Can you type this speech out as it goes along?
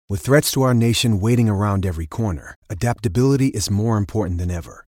With threats to our nation waiting around every corner, adaptability is more important than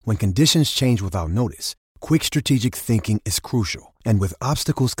ever. When conditions change without notice, quick strategic thinking is crucial. And with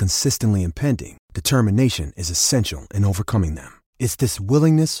obstacles consistently impending, determination is essential in overcoming them. It's this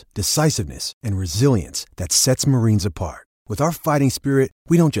willingness, decisiveness, and resilience that sets Marines apart. With our fighting spirit,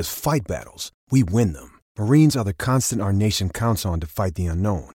 we don't just fight battles, we win them. Marines are the constant our nation counts on to fight the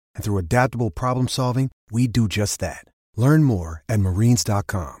unknown. And through adaptable problem solving, we do just that. Learn more at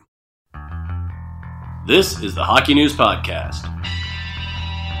marines.com. This is the Hockey News Podcast.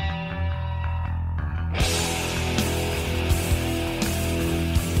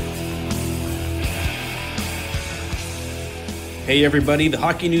 Hey everybody, the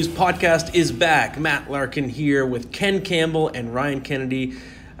Hockey News Podcast is back. Matt Larkin here with Ken Campbell and Ryan Kennedy.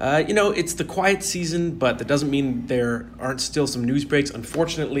 It's the quiet season, but that doesn't mean there aren't still some news breaks.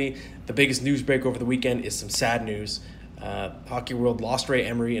 Unfortunately, the biggest news break over the weekend is some sad news. Hockey world lost Ray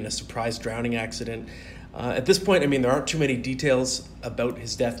Emery in a surprise drowning accident. At this point, there aren't too many details about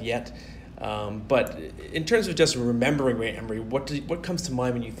his death yet. But in terms of just remembering Ray Emery, what comes to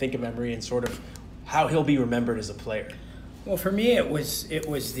mind when you think of Emery and sort of how he'll be remembered as a player? Well, for me, it was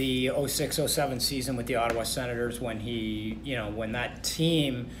the 06-07 season with the Ottawa Senators when when that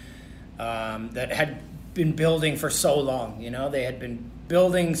team that had been building for so long, they had been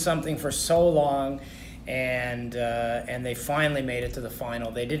building something for so long, and they finally made it to the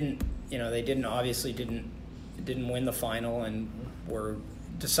final. They didn't win the final and were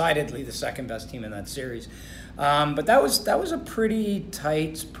decidedly the second best team in that series. But that was a pretty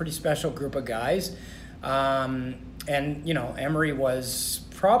tight, pretty special group of guys. And, Emery was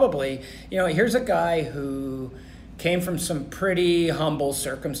probably, here's a guy who came from some pretty humble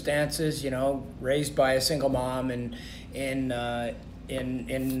circumstances, raised by a single mom in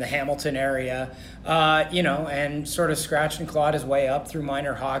the Hamilton area, and sort of scratched and clawed his way up through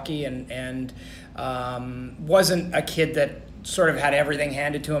minor hockey and wasn't a kid that sort of had everything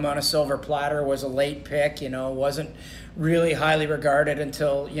handed to him on a silver platter, was a late pick, wasn't really highly regarded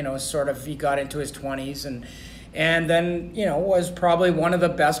until, sort of he got into his 20s and then, was probably one of the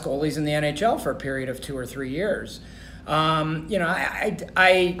best goalies in the NHL for a period of 2 or 3 years.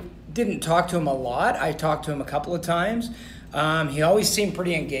 I didn't talk to him a lot. I talked to him a couple of times. He always seemed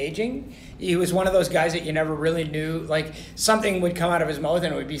pretty engaging. He was one of those guys that you never really knew, like something would come out of his mouth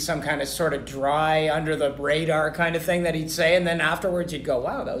and it would be some kind of sort of dry, under the radar kind of thing that he'd say. And then afterwards you'd go,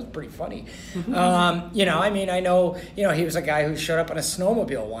 wow, that was pretty funny. I know, he was a guy who showed up on a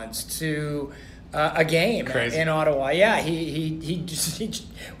snowmobile once to a game in Ottawa. Yeah, he just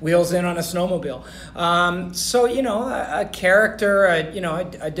wheels in on a snowmobile. A character,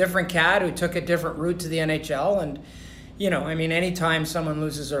 a different cat who took a different route to the NHL. And, anytime someone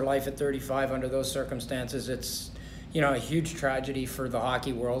loses their life at 35 under those circumstances, it's, a huge tragedy for the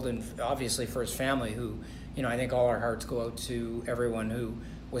hockey world and obviously for his family who, I think all our hearts go out to everyone who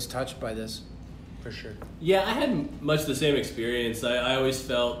was touched by this. For sure. Yeah, I had much the same experience. I always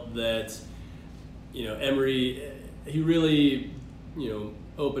felt that Emery, he really,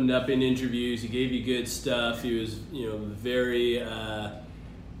 opened up in interviews. He gave you good stuff. He was, very,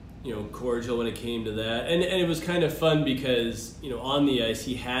 cordial when it came to that. And it was kind of fun because, on the ice,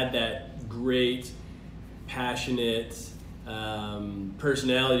 he had that great, passionate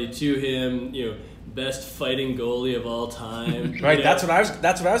personality to him, best fighting goalie of all time. Right, that's what I was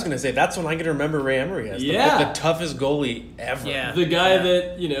going to say. That's when I can remember Ray Emery as. The toughest goalie ever. Yeah. The guy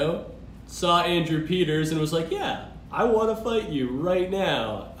that, saw Andrew Peters and was like, yeah, I want to fight you right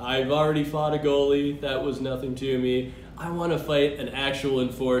now. I've already fought a goalie. That was nothing to me. I want to fight an actual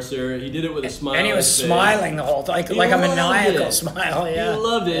enforcer. He did it with a smile. And he was smiling the whole time, like a maniacal smile. Yeah, he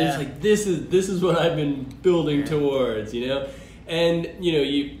loved it. Yeah. It's like, this is what I've been building towards, And,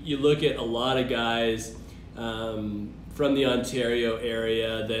 you look at a lot of guys from the Ontario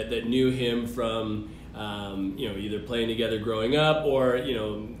area that knew him from, either playing together growing up or,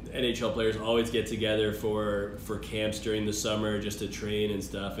 NHL players always get together for camps during the summer just to train and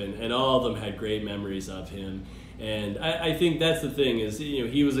stuff, and all of them had great memories of him. And I think that's the thing is,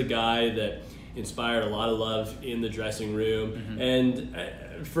 he was a guy that inspired a lot of love in the dressing room. Mm-hmm. And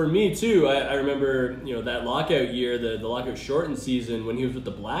for me too, I remember, that lockout year, the lockout shortened season when he was with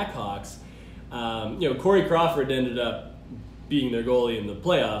the Blackhawks. Corey Crawford ended up being their goalie in the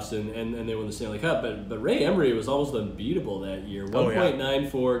playoffs, and they won the Stanley Cup. But Ray Emery was almost unbeatable that year.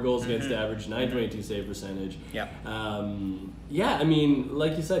 1.94 goals against average, 922 save percentage. Yeah.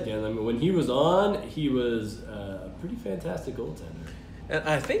 Like you said, Ken, when he was on, he was a pretty fantastic goaltender. And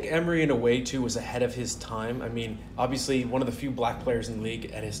I think Emery, in a way, too, was ahead of his time. Obviously, one of the few black players in the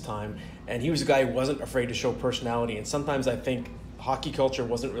league at his time. And he was a guy who wasn't afraid to show personality. And sometimes I think hockey culture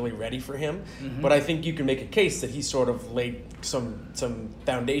wasn't really ready for him. But I think you can make a case that he sort of laid some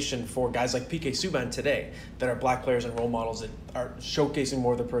foundation for guys like PK Subban today that are black players and role models that are showcasing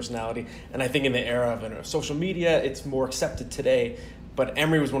more of their personality. And I think in the era of social media, it's more accepted today. But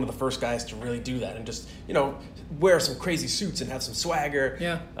Emery was one of the first guys to really do that and just, wear some crazy suits and have some swagger.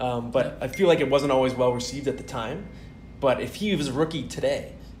 Yeah. But I feel like it wasn't always well received at the time. But if he was a rookie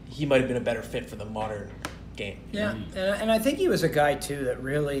today, he might have been a better fit for the modern game. Yeah, and I think he was a guy, too, that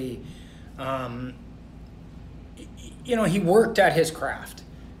really, he worked at his craft.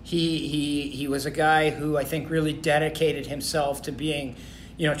 He was a guy who I think really dedicated himself to being,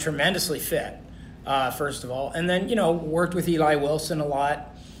 tremendously fit, first of all. And then, worked with Eli Wilson a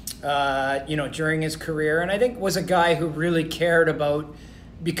lot, during his career. And I think was a guy who really cared about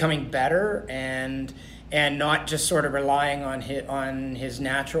becoming better and not just sort of relying on his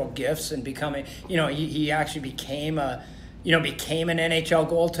natural gifts and becoming, he actually became an NHL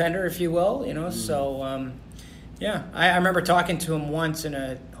goaltender, if you will, So, I remember talking to him once in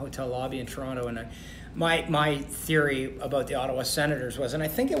a hotel lobby in Toronto, and my theory about the Ottawa Senators was, and I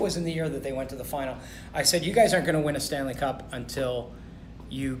think it was in the year that they went to the final, I said, you guys aren't going to win a Stanley Cup until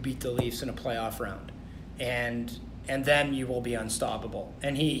you beat the Leafs in a playoff round. And then you will be unstoppable.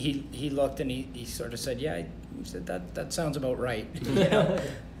 And he looked and he sort of said, he said, that sounds about right.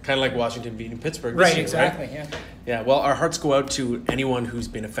 Kind of like Washington beating Pittsburgh this right, year, exactly, right? Yeah. Yeah, well, our hearts go out to anyone who's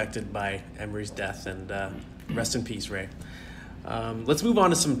been affected by Emery's death, and rest in peace, Ray. Let's move on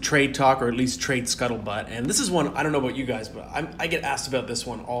to some trade talk, or at least trade scuttlebutt. And this is one, I don't know about you guys, but I get asked about this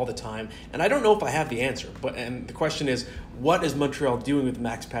one all the time. And I don't know if I have the answer. And the question is, what is Montreal doing with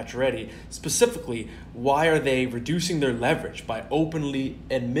Max Pacioretty? Specifically, why are they reducing their leverage by openly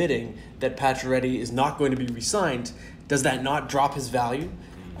admitting that Pacioretty is not going to be re-signed? Does that not drop his value?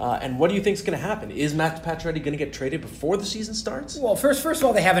 And what do you think is going to happen? Is Max Pacioretty going to get traded before the season starts? Well, first of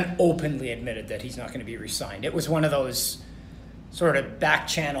all, they haven't openly admitted that he's not going to be re-signed. It was one of those sort of back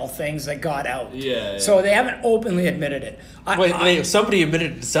channel things that got out. Yeah. So they haven't openly admitted it. Somebody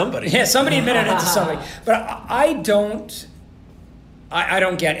admitted it to somebody. Yeah, somebody admitted it to somebody. But I don't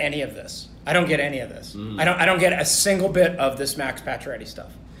get any of this. I don't get any of this. I don't get a single bit of this Max Pacioretty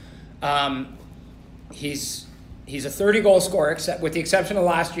stuff. He's a 30-goal scorer, except with the exception of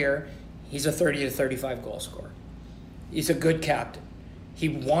last year. He's a 30 to 35 goal scorer. He's a good captain. He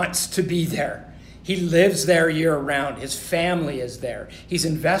wants to be there. He lives there year-round. His family is there. He's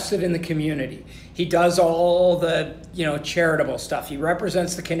invested in the community. He does all the, charitable stuff. He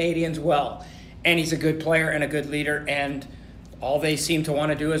represents the Canadians well. And he's a good player and a good leader. And all they seem to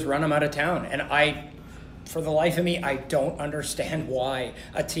want to do is run him out of town. And for the life of me, I don't understand why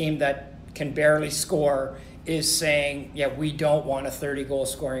a team that can barely score is saying, we don't want a 30-goal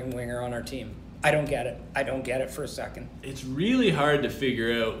scoring winger on our team. I don't get it. I don't get it for a second. It's really hard to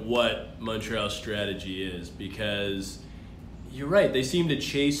figure out what Montreal's strategy is, because you're right. They seem to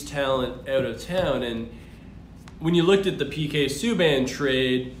chase talent out of town. And when you looked at the PK Subban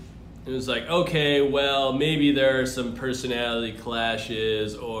trade, it was like, okay, well, maybe there are some personality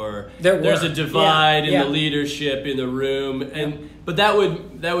clashes, or there's a divide in the leadership in the room. But that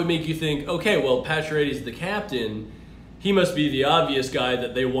would make you think, okay, well, Pacioretty's the captain. He must be the obvious guy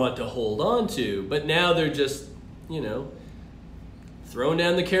that they want to hold on to. But now they're just, throwing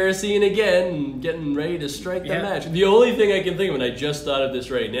down the kerosene again and getting ready to strike the match. The only thing I can think of, and I just thought of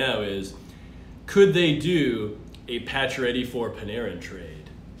this right now, is could they do a Pacioretty for Panarin trade?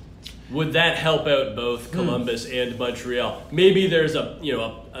 Would that help out both Columbus and Montreal? Maybe there's a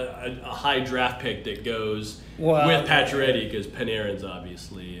high draft pick that goes with Pacioretty, because Panarin's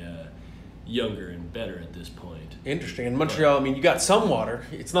obviously younger and better at this point. Interesting. In Montreal, you got some water.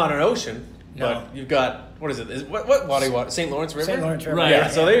 It's not an ocean, but you've got, what is it? What water? St. Lawrence River? St. Lawrence River. Right. Yeah,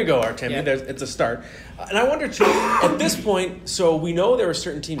 so there you go, Artemi. Yeah. It's a start. And I wonder, too, at this point, so we know there are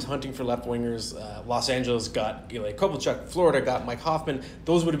certain teams hunting for left wingers. Los Angeles got Ilya Kovalchuk. Florida got Mike Hoffman.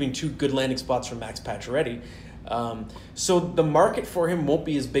 Those would have been two good landing spots for Max Pacioretty. So the market for him won't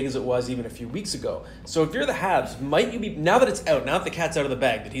be as big as it was even a few weeks ago. So if you're the Habs, might you be, now that it's out, now that the cat's out of the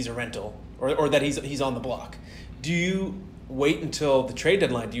bag, that he's a rental, or that he's on the block, do you wait until the trade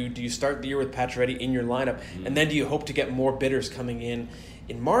deadline? Do you start the year with Pacioretty in your lineup, and then do you hope to get more bidders coming in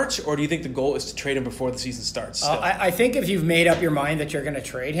March, or do you think the goal is to trade him before the season starts? I think if you've made up your mind that you're going to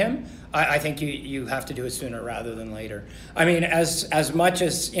trade him, I think you have to do it sooner rather than later. As much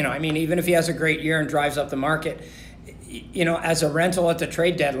as, even if he has a great year and drives up the market, as a rental at the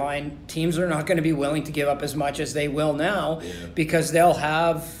trade deadline, teams are not going to be willing to give up as much as they will now, because they'll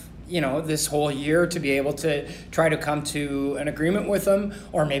have this whole year to be able to try to come to an agreement with them,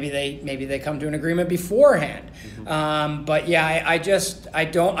 or maybe they come to an agreement beforehand. But yeah, I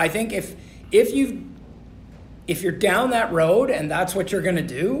think if you're down that road and that's what you're going to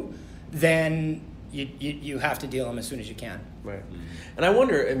do, then you have to deal them as soon as you can. Right. And I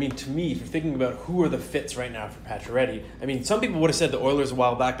wonder, to me, if you're thinking about who are the fits right now for Pacioretty, some people would have said the Oilers a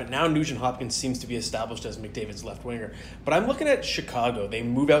while back, but now Nugent-Hopkins seems to be established as McDavid's left winger. But I'm looking at Chicago. They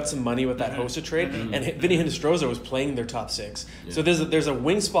move out some money with that Hossa trade, and Vinny Hinostroza was playing their top six. Yeah. So there's a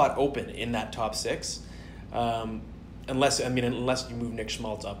wing spot open in that top six, unless you move Nick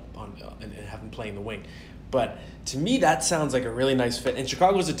Schmaltz up and have him playing the wing. But to me, that sounds like a really nice fit. And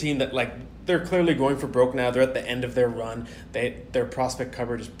Chicago's a team that, they're clearly going for broke now. They're at the end of their run. Their prospect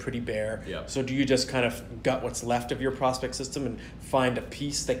coverage is pretty bare. Yep. So do you just kind of gut what's left of your prospect system and find a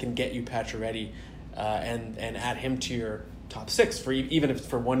piece that can get you Pacioretty and add him to your top six even if it's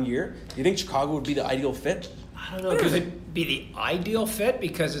for 1 year? Do you think Chicago would be the ideal fit? I don't know. Could it be the ideal fit?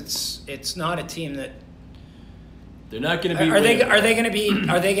 Because it's not a team that. They're not going to be. Are they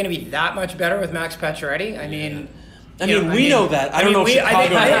going to be that much better with Max Pacioretty? We know that. I don't know if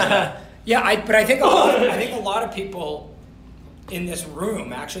Chicago knows that. But I think a lot of people in this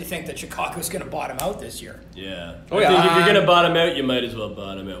room actually think that Chicago's going to bottom out this year. Yeah. I think if you're going to bottom out, you might as well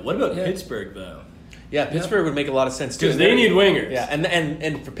bottom out. What about Pittsburgh though? Yeah, Pittsburgh would make a lot of sense too. Because they need wingers. Yeah,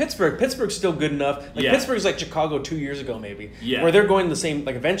 and for Pittsburgh's still good enough. Pittsburgh's like Chicago 2 years ago maybe. Yeah. Where they're going the same.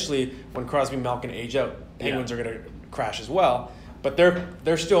 Eventually, when Crosby and Malkin age out, Penguins are going to crash as well. But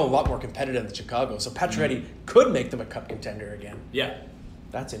they're still a lot more competitive than Chicago. So Pacioretty could make them a cup contender again. Yeah.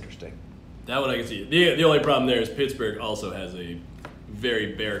 That's interesting. That one I can see. The only problem there is Pittsburgh also has a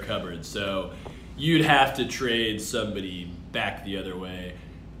very bare cupboard. So you'd have to trade somebody back the other way.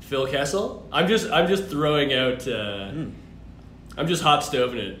 Phil Kessel? I'm just throwing out. I'm just hot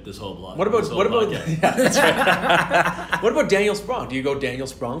stoving it this whole block. What about? Yeah, that's right. What about Daniel Sprong? Do you go Daniel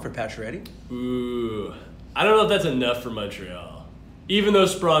Sprong for Pacioretty? Ooh, I don't know if that's enough for Montreal. Even though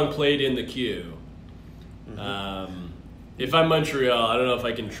Sprong played in the queue, if I'm Montreal, I don't know if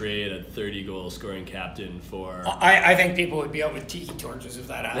I can trade a 30-goal scoring captain for. I think people would be out with tiki torches if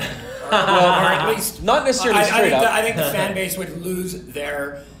that happened, or at least not necessarily straight up. I think the fan base would lose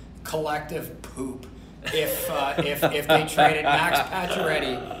their collective poop if they traded Max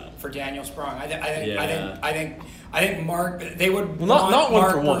Pacioretty for Daniel Sprong. I think Mark they would not Mark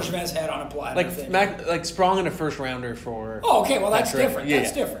one for one. Bergevin's head on a platter. Like Sprong in a first rounder for. Oh, okay. Well, that's different.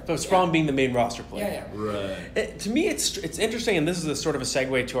 That's different. So Sprong being the main roster player. Yeah. Right. To me, it's interesting, and this is a sort of a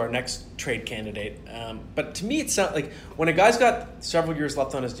segue to our next trade candidate. But to me, it sounds like when a guy's got several years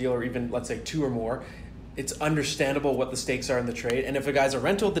left on his deal, or even let's say 2 or more, it's understandable what the stakes are in the trade. And if a guy's a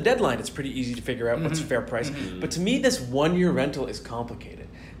rental at the deadline, it's pretty easy to figure out what's a fair price. But to me, this 1-year rental is complicated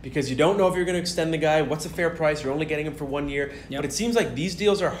because you don't know if you're going to extend the guy. What's a fair price? You're only getting him for 1 year. Yep. But it seems like these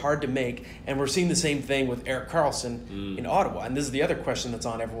deals are hard to make, and we're seeing the same thing with Erik Karlsson in Ottawa. And this is the other question that's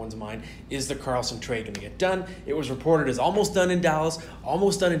on everyone's mind. Is the Karlsson trade going to get done? It was reported as almost done in Dallas,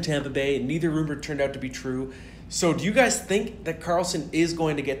 almost done in Tampa Bay, and neither rumor turned out to be true. So do you guys think that Karlsson is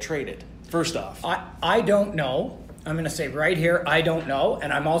going to get traded? First off. I don't know. I'm going to say right here, I don't know.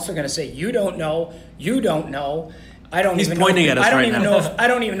 And I'm also going to say you don't know. You don't know. He's pointing at us right now. I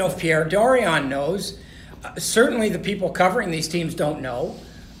don't even know if Pierre Dorion knows. Certainly the people covering these teams don't know.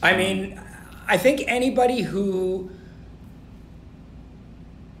 I mean, I think anybody who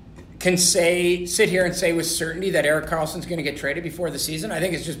can sit here and say with certainty that Erik Karlsson's going to get traded before the season, I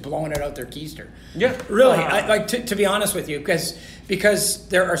think it's just blowing it out their keister. Yeah. Really. To be honest with you, because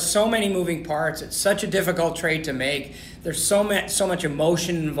there are so many moving parts. It's such a difficult trade to make. There's so much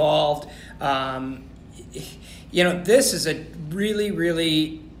emotion involved. This is a really,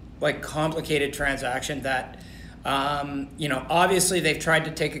 really complicated transaction that, obviously they've tried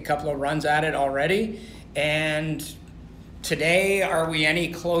to take a couple of runs at it already. And today, are we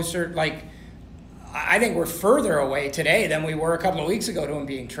any closer? I think we're further away today than we were a couple of weeks ago to him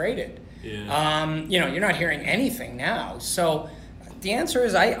being traded. Yeah. You're not hearing anything now. So the answer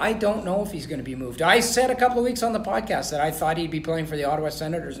is I don't know if he's going to be moved. I said a couple of weeks on the podcast that I thought he'd be playing for the Ottawa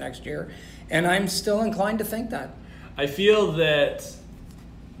Senators next year. And I'm still inclined to think that. I feel that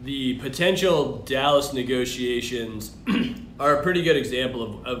the potential Dallas negotiations are a pretty good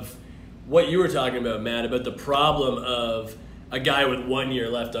example of what you were talking about, Matt, about the problem of a guy with 1 year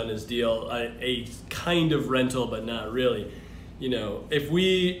left on his deal, a kind of rental, but not really. If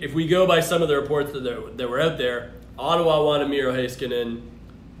we go by some of the reports that were out there, Ottawa wanted Miro Heiskanen,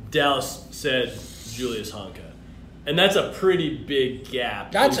 Dallas said Julius Honka. And that's a pretty big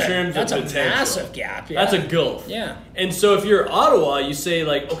gap That's in terms of potential. That's a massive gap. Yeah. That's a gulf. Yeah. And so if you're Ottawa, you say,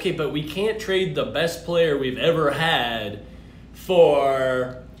 like, okay, but we can't trade the best player we've ever had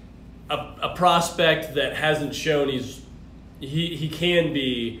for a prospect that hasn't shown he can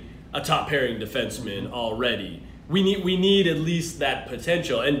be a top pairing defenseman already. We need at least that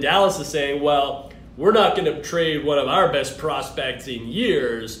potential. And Dallas is saying, well, we're not going to trade one of our best prospects in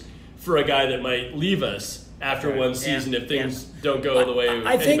years for a guy that might leave us after one season if things don't go the way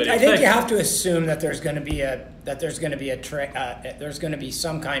I think expected. you have to assume that there's going to be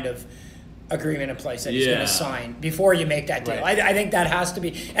some kind of agreement in place that he's going to sign before you make that deal. Right. I think that has to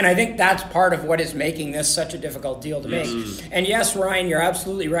be, and I think that's part of what is making this such a difficult deal to make. And yes, Ryan, you're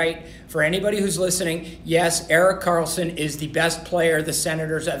absolutely right. For anybody who's listening, yes, Erik Karlsson is the best player the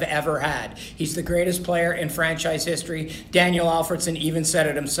Senators have ever had. He's the greatest player in franchise history. Daniel Alfredsson even said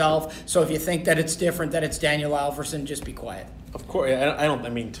it himself. So if you think that it's different, that it's Daniel Alfredsson, just be quiet. Of course,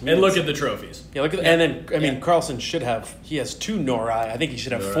 to me. And look at the trophies. Yeah, and then, Karlsson he has 2 Nori. I think he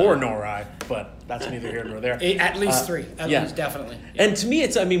should have 4 Nori, but that's neither here nor there. At least 3. At least, definitely. Yeah. And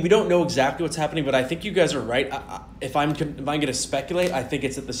to me, we don't know exactly what's happening, but I think you guys are right. If I'm going to speculate, I think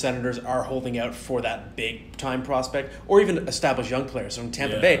it's that the Senators are holding out for that big-time prospect or even established young players. So in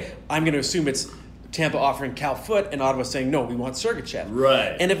Tampa Bay, I'm going to assume it's Tampa offering Cal Foote and Ottawa saying, no, we want Sergachev.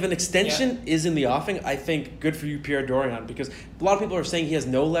 Right. And if an extension is in the offing, I think good for you, Pierre Dorion, because a lot of people are saying he has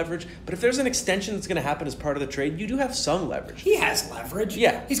no leverage. But if there's an extension that's going to happen as part of the trade, you do have some leverage. He has leverage.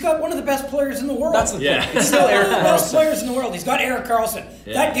 Yeah. He's got one of the best players in the world. That's the thing. He's still one of the best players in the world. He's got Erik Karlsson.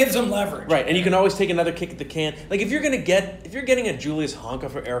 Yeah. That gives him leverage. Right, and you can always take another kick at the can. Like if you're getting a Julius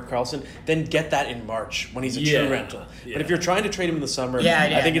Honka for Erik Karlsson, then get that in March when he's a true rental. Yeah. But if you're trying to trade him in the summer,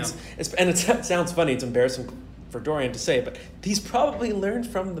 I think it sounds funny, it's embarrassing for Dorian to say, but he's probably learned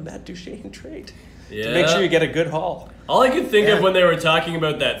from the Matt Duchene trade to make sure you get a good haul. All I could think of when they were talking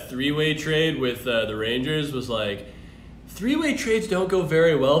about that 3-way trade with the Rangers was like, 3-way trades don't go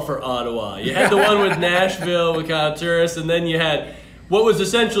very well for Ottawa. You had the one with Nashville with Kyle Turris, and then you had what was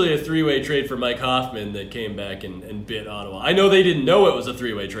essentially a 3-way trade for Mike Hoffman that came back and bit Ottawa. I know they didn't know it was a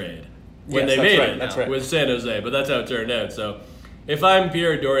 3-way trade when they made it with San Jose, but that's how it turned out. So if I'm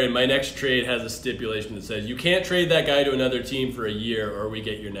Pierre Dorion, my next trade has a stipulation that says you can't trade that guy to another team for a year or we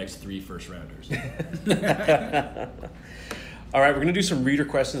get your next 3 first-rounders. All right, we're going to do some reader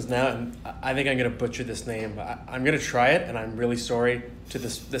questions now, and I think I'm going to butcher this name. I'm going to try it, and I'm really sorry to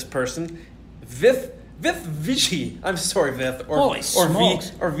this person. Vith Vici. I'm sorry, Vith. Or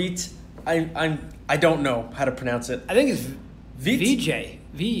Vit. I don't know how to pronounce it. I think it's VJ.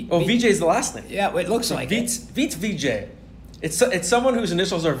 VJ is the last name. Yeah, it looks like it. Vit VJ. It's someone whose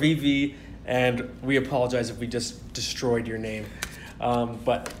initials are VV, and we apologize if we just destroyed your name.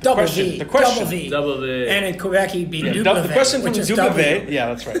 But the question, Double V. And in Quebec, he'd be Double V. The question from Double V. Yeah,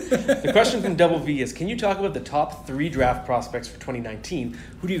 that's right. The question from Double V is, can you talk about the top 3 draft prospects for 2019?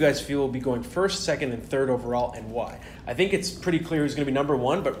 Who do you guys feel will be going first, second, and third overall, and why? I think it's pretty clear who's going to be number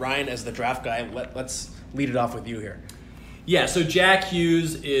 1, but Ryan, as the draft guy, let's lead it off with you here. Yeah, so Jack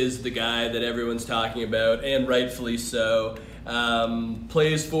Hughes is the guy that everyone's talking about, and rightfully so.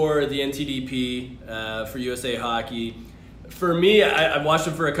 Plays for the NTDP, for USA Hockey. For me, I've watched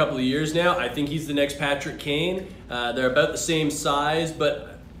him for a couple of years now. I think he's the next Patrick Kane. They're about the same size,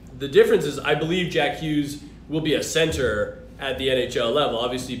 but the difference is I believe Jack Hughes will be a center at the NHL level.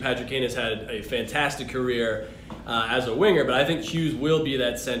 Obviously, Patrick Kane has had a fantastic career as a winger, but I think Hughes will be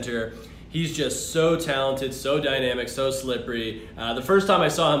that center. He's just so talented, so dynamic, so slippery. The first time I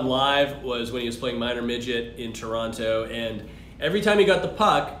saw him live was when he was playing minor midget in Toronto, and every time he got the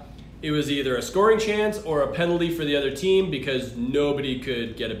puck, it was either a scoring chance or a penalty for the other team because nobody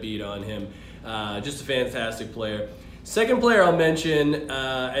could get a beat on him. Just a fantastic player. Second player I'll mention,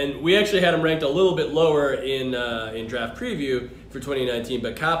 and we actually had him ranked a little bit lower in draft preview for 2019,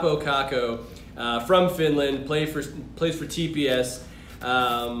 but Kaapo Kakko from Finland, plays for TPS.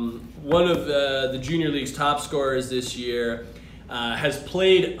 One of the Junior League's top scorers this year, has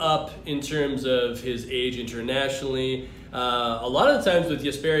played up in terms of his age internationally. A lot of the times with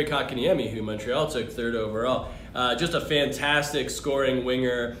Jesperi Kotkaniemi, who Montreal took 3rd overall. Just a fantastic scoring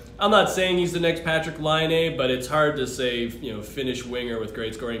winger. I'm not saying he's the next Patrick Laine, but it's hard to say, Finnish winger with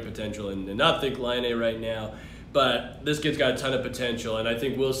great scoring potential and not think Laine right now. But this kid's got a ton of potential, and I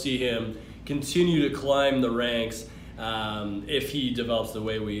think we'll see him continue to climb the ranks if he develops the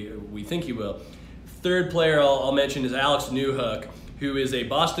way we think he will. Third player I'll mention is Alex Newhook, who is a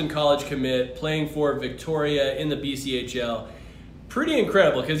Boston College commit playing for Victoria in the BCHL. Pretty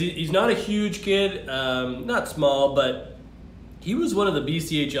incredible because he's not a huge kid, not small, but He was one of the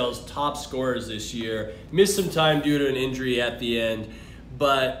BCHL's top scorers this year. Missed some time due to an injury at the end,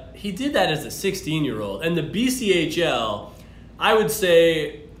 but he did that as a 16-year-old. And the BCHL, I would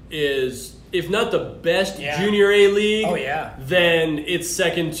say, is, if not the best junior A league, then it's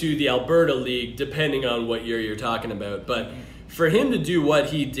second to the Alberta League, depending on what year you're talking about. But for him to do what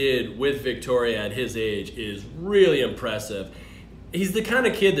he did with Victoria at his age is really impressive. He's the kind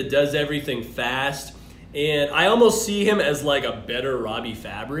of kid that does everything fast. And I almost see him as like a better Robbie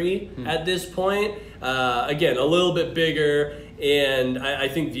Fabry at this point. Again, a little bit bigger, and I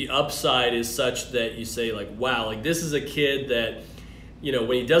think the upside is such that you say, like, wow, like this is a kid that, you know,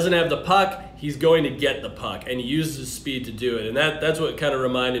 when he doesn't have the puck, he's going to get the puck, and he uses his speed to do it. And that's what kind of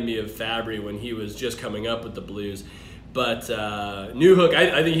reminded me of Fabry when he was just coming up with the Blues. But Newhook,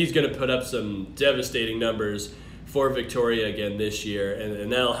 I think he's going to put up some devastating numbers for Victoria again this year,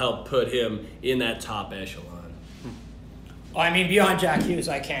 and that'll help put him in that top echelon. I mean, beyond Jack Hughes,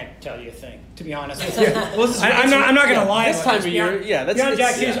 I can't tell you a thing, to be honest with you. I'm not going to lie. This time of year, beyond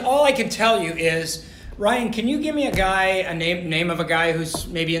Jack Hughes, all I can tell you is, Ryan, can you give me a name of a guy who's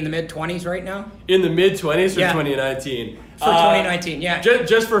maybe in the mid-20s right now? In the mid-20s for 2019? For 2019, yeah.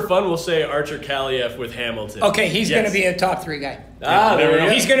 Just for fun, we'll say Archer Kaliev with Hamilton. Okay, he's going to be a top 3 guy. There we go.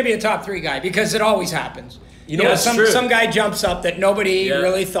 He's going to be a top 3 guy because it always happens. You know, some guy jumps up that nobody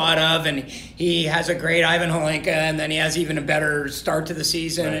really thought of, and he has a great Ivan Holenka, and then he has even a better start to the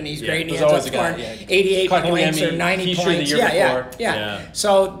season, and he's great, and he ends up scoring 88 points or 90 points. Yeah.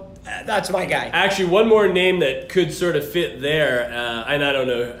 So that's my guy. Actually, one more name that could sort of fit there, and I don't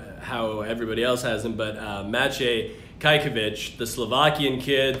know how everybody else has him, but Maciej Kajkovic, the Slovakian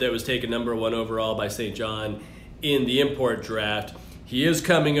kid that was taken number 1 overall by St. John in the import draft. He is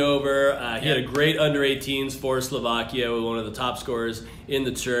coming over. He had a great under-18s for Slovakia, one of the top scorers in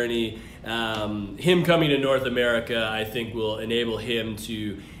the tourney. Him coming to North America, I think, will enable him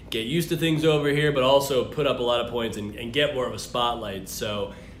to get used to things over here, but also put up a lot of points and get more of a spotlight.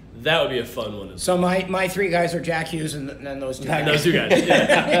 So that would be a fun one. So my 3 guys are Jack Hughes and then those 2 guys. Those 2 guys,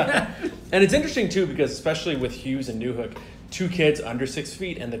 yeah. And it's interesting, too, because especially with Hughes and Newhook, 2 kids under 6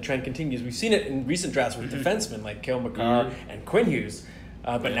 feet, and the trend continues. We've seen it in recent drafts with defensemen like Cale Makar and Quinn Hughes,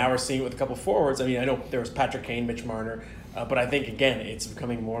 but now we're seeing it with a couple forwards. I mean, I know there was Patrick Kane, Mitch Marner, but I think, again, it's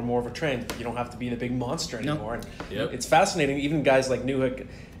becoming more and more of a trend. You don't have to be the big monster anymore. And it's fascinating. Even guys like Newhook,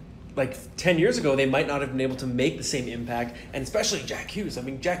 like 10 years ago, they might not have been able to make the same impact, and especially Jack Hughes. I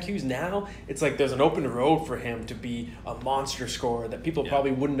mean, Jack Hughes now, it's like there's an open road for him to be a monster scorer that people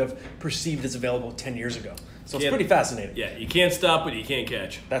probably wouldn't have perceived as available 10 years ago. So it's pretty fascinating. Yeah, you can't stop what you can't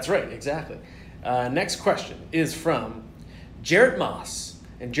catch. That's right, exactly. Next question is from Jarrett Moss.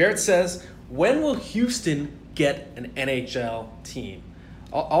 And Jarrett says, when will Houston get an NHL team?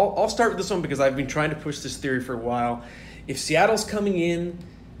 I'll start with this one because I've been trying to push this theory for a while. If Seattle's coming in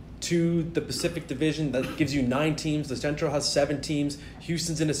to the Pacific Division, that gives you 9 teams. The Central has 7 teams.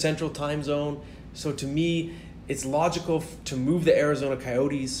 Houston's in a Central time zone. So to me, it's logical to move the Arizona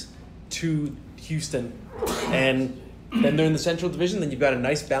Coyotes to Houston. And then they're in the Central Division. Then you've got a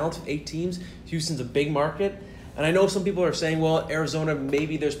nice balance of 8 teams. Houston's a big market. And I know some people are saying, well, Arizona,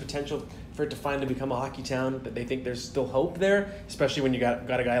 maybe there's potential for it to finally become a hockey town, but they think there's still hope there, especially when you got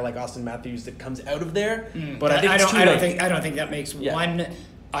a guy like Austin Matthews that comes out of there. But I don't think that makes one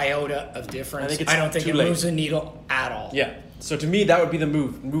iota of difference. I don't think it moves the needle at all. Yeah. So to me, that would be the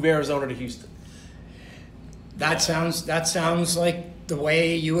move. Move Arizona to Houston. That sounds like the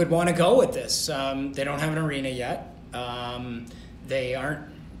way you would want to go with this. They don't have an arena yet. They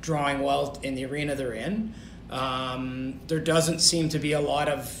aren't drawing well in the arena they're in. There doesn't seem to be a lot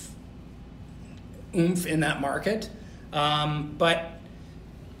of oomph in that market. But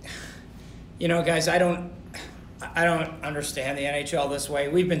you know, guys, I don't understand the NHL this way.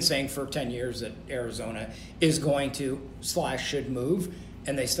 We've been saying for 10 years that Arizona is going to / should move,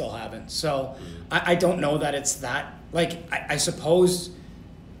 and they still haven't. So I don't know that it's that. Like, I suppose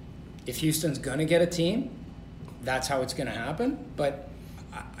if Houston's going to get a team, that's how it's going to happen. But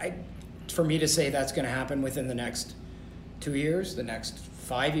for me to say that's going to happen within the next 2 years, the next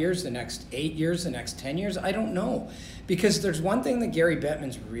 5 years, the next 8 years, the next 10 years, I don't know. Because there's one thing that Gary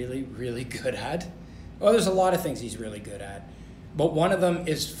Bettman's really, really good at. Well, there's a lot of things he's really good at. But one of them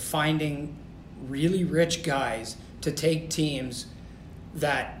is finding really rich guys to take teams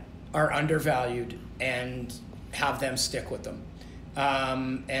that are undervalued and have them stick with them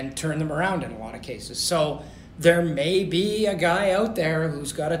and turn them around in a lot of cases. So there may be a guy out there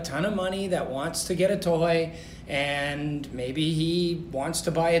who's got a ton of money that wants to get a toy, and maybe he wants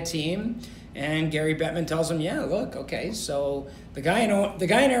to buy a team, and Gary Bettman tells him, yeah, look, okay, so the guy in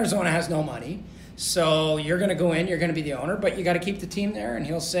Arizona has no money, So you're going to go in, you're going to be the owner, but you got to keep the team there. And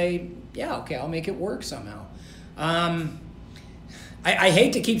he'll say, yeah, okay, I'll make it work somehow. I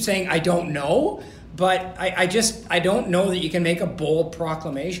hate to keep saying I don't know, but I don't know that you can make a bold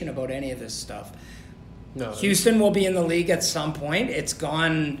proclamation about any of this stuff. No. Houston will be in the league at some point. It's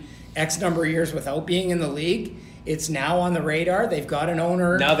gone X number of years without being in the league. It's now on the radar. They've got an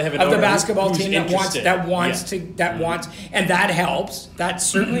owner now they have an of owner the basketball team that wants, and that helps. That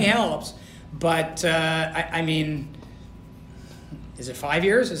certainly helps. But I mean, is it 5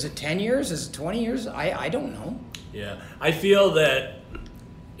 years? Is it 10 years? Is it 20 years? I don't know. Yeah, I feel that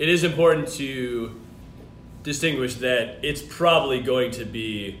it is important to distinguish that it's probably going to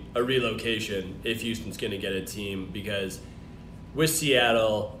be a relocation if Houston's going to get a team, because with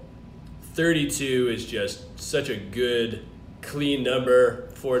Seattle, 32 is just such a good, clean number.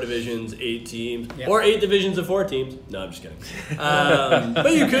 4 divisions, 8 teams, or 8 divisions of 4 teams. No, I'm just kidding.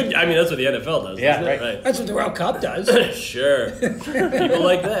 But you could, I mean, that's what the NFL does. Yeah, right. That's what the World Cup does. Sure. People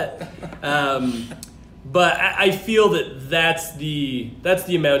like that. But I feel that that's the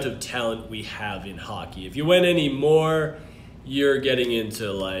amount of talent we have in hockey. If you went any more, you're getting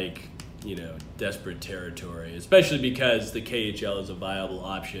into desperate territory, especially because the KHL is a viable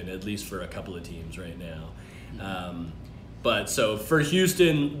option, at least for a couple of teams right now. But so for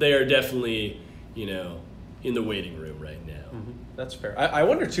Houston, they are definitely, in the waiting room right now. Mm-hmm. That's fair. I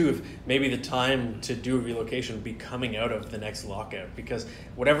wonder, too, if maybe the time to do a relocation would be coming out of the next lockout, because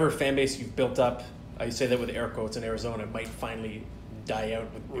whatever fan base you've built up, I say that with air quotes in Arizona, might finally die out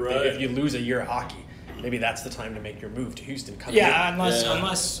if you lose a year of hockey. Maybe that's the time to make your move to Houston.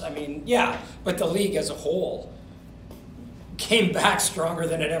 Unless, I mean, but the league as a whole came back stronger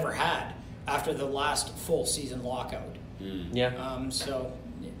than it ever had after the last full season lockout.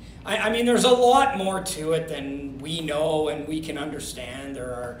 I mean, there's a lot more to it than we know and we can understand.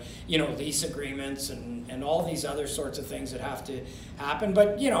 There are, lease agreements and all these other sorts of things that have to happen.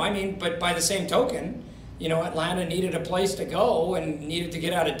 But, but by the same token, Atlanta needed a place to go and needed to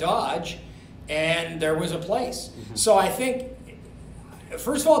get out of Dodge, and there was a place. Mm-hmm. So I think,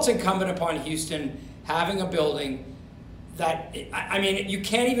 first of all, it's incumbent upon Houston having a building that, I mean, you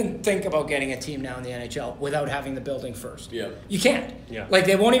can't even think about getting a team now in the NHL without having the building first. Yeah. You can't. Yeah.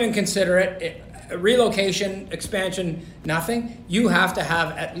 They won't even consider it. Relocation, expansion, nothing. You have to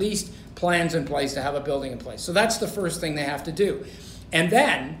have at least plans in place to have a building in place. So that's the first thing they have to do. And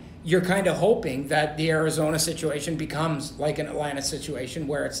then you're kind of hoping that the Arizona situation becomes like an Atlanta situation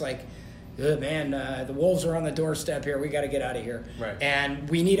where it's like, oh, man, the Wolves are on the doorstep here. We got to get out of here. Right. And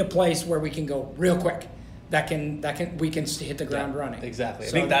we need a place where we can go real quick. We can hit the ground running. Exactly.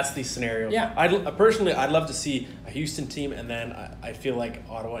 So, I think that's the scenario. Yeah. I'd love to see a Houston team, and then I feel like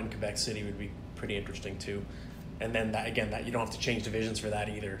Ottawa and Quebec City would be pretty interesting too. And then that you don't have to change divisions for that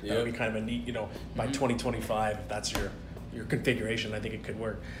either. Yep. That would be kind of a neat, by 2025, if that's your configuration, I think it could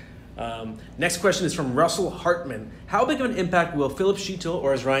work. Next question is from Russell Hartman. How big of an impact will Philip Chytil,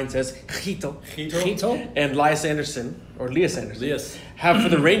 or as Ryan says, Chytil, and Elias Anderson have for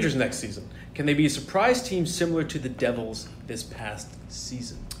the Rangers next season? Can they be a surprise team similar to the Devils this past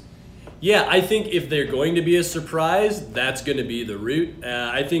season? Yeah, I think if they're going to be a surprise, that's going to be the route.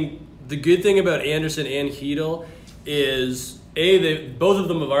 I think the good thing about Anderson and Chytil is, both of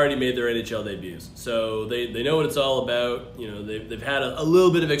them have already made their NHL debuts. So they know what it's all about. They've had a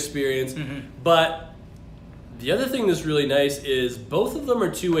little bit of experience. Mm-hmm. But the other thing that's really nice is both of them are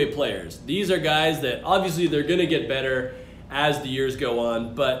two-way players. These are guys that obviously they're going to get better as the years go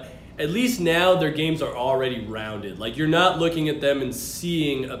on, but at least now their games are already rounded. You're not looking at them and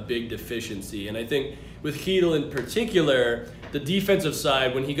seeing a big deficiency. And I think with Chytil in particular, the defensive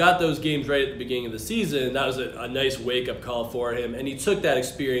side, when he got those games right at the beginning of the season, that was a nice wake-up call for him, and he took that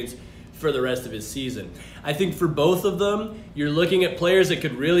experience for the rest of his season. I think for both of them, you're looking at players that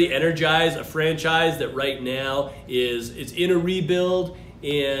could really energize a franchise that right now is in a rebuild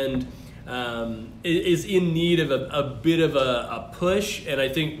and is in need of a bit of a push. And I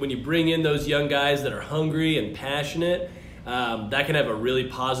think when you bring in those young guys that are hungry and passionate, that can have a really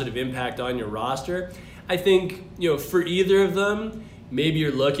positive impact on your roster. I think, for either of them, maybe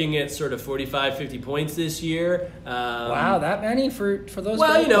you're looking at sort of 45, 50 points this year. Wow, that many for those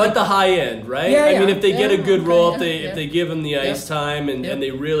guys? Well, at the high end, right? Yeah, I mean, if they get a good role, if they give them the ice time and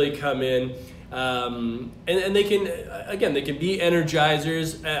they really come in, and they can be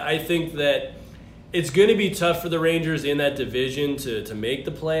energizers. I think that it's going to be tough for the Rangers in that division to make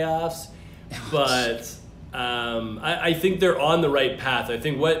the playoffs, but I think they're on the right path. I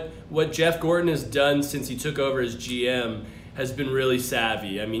think what Jeff Gorton has done since he took over as GM has been really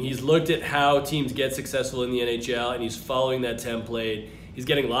savvy. I mean, he's looked at how teams get successful in the NHL, and he's following that template. He's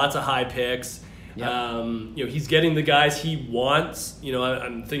getting lots of high picks. Yep. He's getting the guys he wants.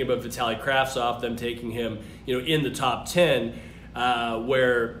 I'm thinking about Vitaly Kravtsov, them taking him, in the top 10,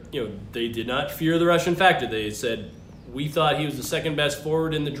 where, they did not fear the Russian factor. They said, we thought he was the second best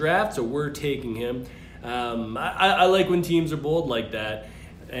forward in the draft, so we're taking him. I like when teams are bold like that.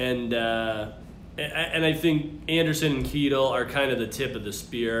 And I think Anderson and Keedle are kind of the tip of the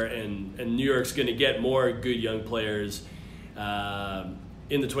spear, and New York's going to get more good young players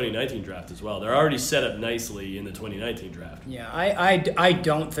in the 2019 draft as well. They're already set up nicely in the 2019 draft. Yeah, I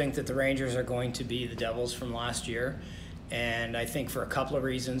don't think that the Rangers are going to be the Devils from last year, and I think for a couple of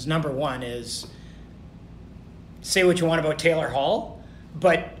reasons. Number one is, say what you want about Taylor Hall,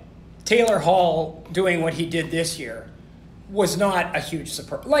 but Taylor Hall doing what he did this year was not a huge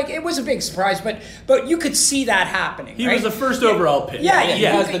surprise. Like, it was a big surprise, but you could see that happening. He right? was the first overall pick.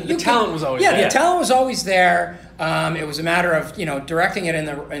 The talent was always there. Yeah, the talent was always there. It was a matter of directing it in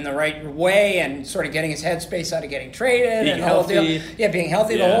the right way and sort of getting his headspace out of getting traded Being and the whole healthy. deal. Yeah, being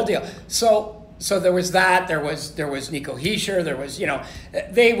healthy, the whole deal. So there was that. There was Nico Hischier. There was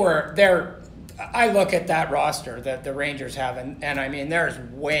I look at that roster that the Rangers have, and I mean, there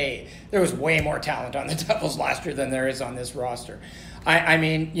was way more talent on the Devils last year than there is on this roster. I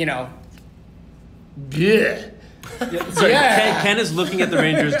mean, yeah. Sorry, Ken is looking at the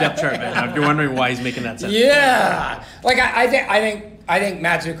Rangers depth chart right now. If you're wondering why he's making that sentence. Yeah, like I think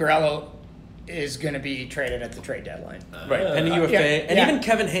Matt Zuccarello is going to be traded at the trade deadline. Right, pending UFA. And yeah. even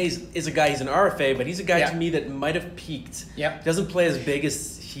Kevin Hayes is a guy, he's an RFA, but he's a guy Yeah. to me that might have peaked. Yep. Doesn't play as big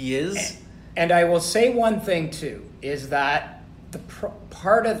as he is. And I will say one thing too, is that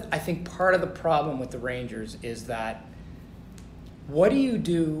part of the problem with the Rangers is that what do you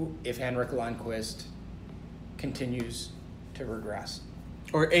do if Henrik Lundqvist continues to regress?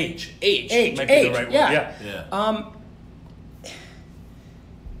 Or age Age, might be the right word. yeah. Yeah.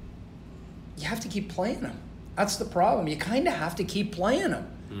 You have to keep playing him. That's the problem. You kind of have to keep playing him,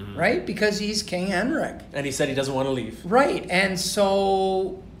 right? Because he's King Henrik. And he said he doesn't want to leave. Right, and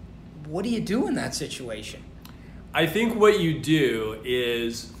so what do you do in that situation? I think what you do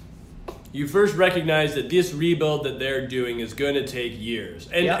is you first recognize that this rebuild that they're doing is going to take years.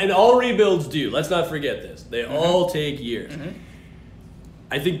 And all rebuilds do. Let's not forget this. They all take years.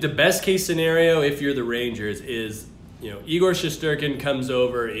 I think the best case scenario, if you're the Rangers, is Igor Shesterkin comes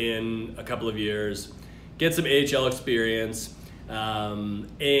over in a couple of years, gets some AHL experience,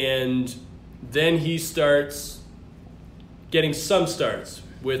 and then he starts getting some starts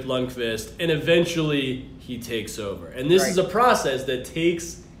with Lundqvist, and eventually he takes over. And this is a process that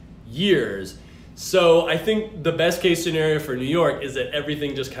takes years. So I think the best case scenario for New York is that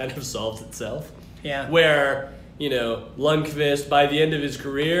everything just kind of solves itself. Yeah. Where, Lundqvist, by the end of his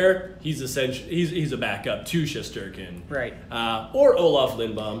career, he's a backup to Shesterkin. Right. Or Olaf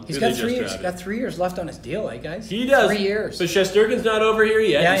Lindblom, He's who got they just 3 years. drafted. Got 3 years left on his deal, guys. He does. 3 years. But Shesterkin's not over here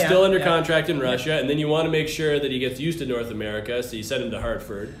yet. Yeah, He's yeah, still under yeah. contract in Russia, and then you want to make sure that he gets used to North America, so you send him to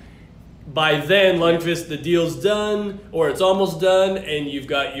Hartford. By then, Lundqvist, the deal's done, or it's almost done, and you've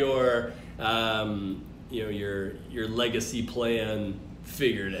got your legacy plan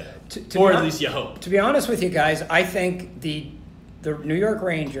figured out, or at least you hope. To be honest with you guys, I think the New York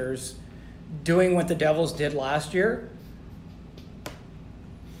Rangers doing what the Devils did last year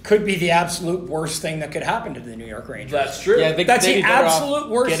could be the absolute worst thing that could happen to the New York Rangers. That's true. Yeah, That's they'd the be better off absolute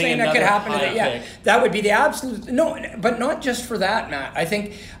worst getting thing that could another happen to high them. Yeah, pick. that would be the absolute but not just for that, Matt. I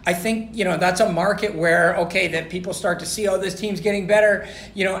think that's a market where that people start to see, this team's getting better,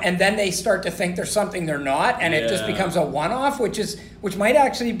 and then they start to think there's something they're not, and it just becomes a one-off, which might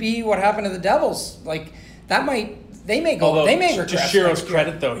actually be what happened to the Devils. Like that might. They may regress. To Shiro's next year.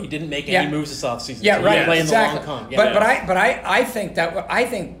 credit, though, he didn't make any moves this offseason. Yeah, so right. He's playing Exactly. the long con. But I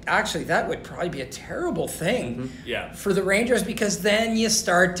think actually that would probably be a terrible thing for the Rangers, because then you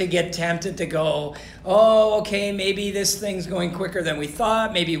start to get tempted to go, maybe this thing's going quicker than we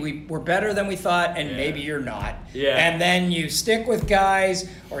thought. Maybe we're better than we thought, and maybe you're not. Yeah. And then you stick with guys,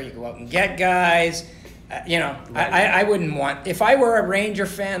 or you go out and get guys. I wouldn't want, if I were a Ranger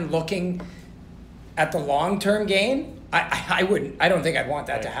fan looking at the long-term game, I wouldn't. I don't think I'd want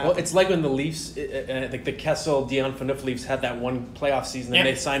that to happen. Well, it's like when the Leafs, the Kessel, Dion Phaneuf Leafs had that one playoff season, and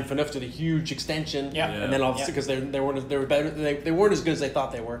they signed Phaneuf to the huge extension, and then all of a sudden, because they were better, they weren't as good as they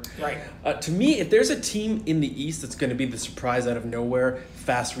thought they were. Right. To me, if there's a team in the East that's going to be the surprise out of nowhere,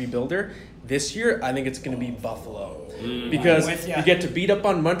 fast rebuilder, This year, I think it's going to be Buffalo. Because you get to beat up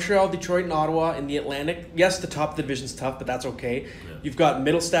on Montreal, Detroit, and Ottawa in the Atlantic. Yes, the top of the division's tough, but that's okay. Yeah. You've got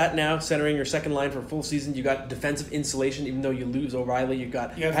Middlestat now centering your second line for a full season. You got defensive insulation, even though you lose O'Reilly. You've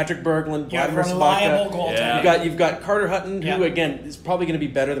got Patrick Berglund, Vladimir Sabaka. You've got Carter Hutton, who again is probably going to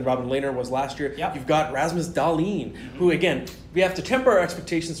be better than Robin Lehner was last year. Yep. You've got Rasmus Dahlin, who again, we have to temper our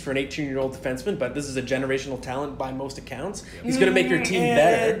expectations for an 18-year-old defenseman, but this is a generational talent by most accounts. He's going to make your team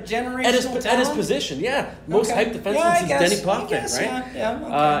better. At his position, most hyped defenseman since Denny Potvin, right?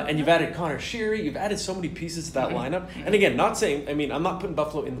 Yeah. And you've added Connor Sheary. You've added so many pieces to that lineup. And again, I'm not putting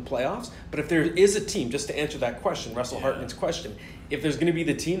Buffalo in the playoffs, but if there is a team, just to answer that question, Russell Hartman's question, if there's going to be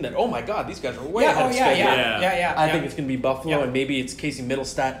the team that, oh my God, these guys are way ahead of schedule. I think it's going to be Buffalo, and maybe it's Casey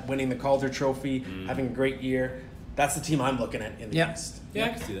Middlestat winning the Calder Trophy, having a great year. That's the team I'm looking at in the East. Yeah, I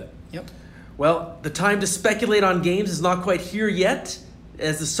can see that. Yep. Well, the time to speculate on games is not quite here yet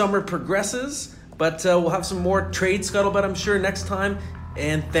as the summer progresses, but we'll have some more trade scuttlebutt, I'm sure, next time.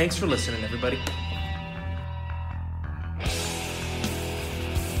 And thanks for listening, everybody.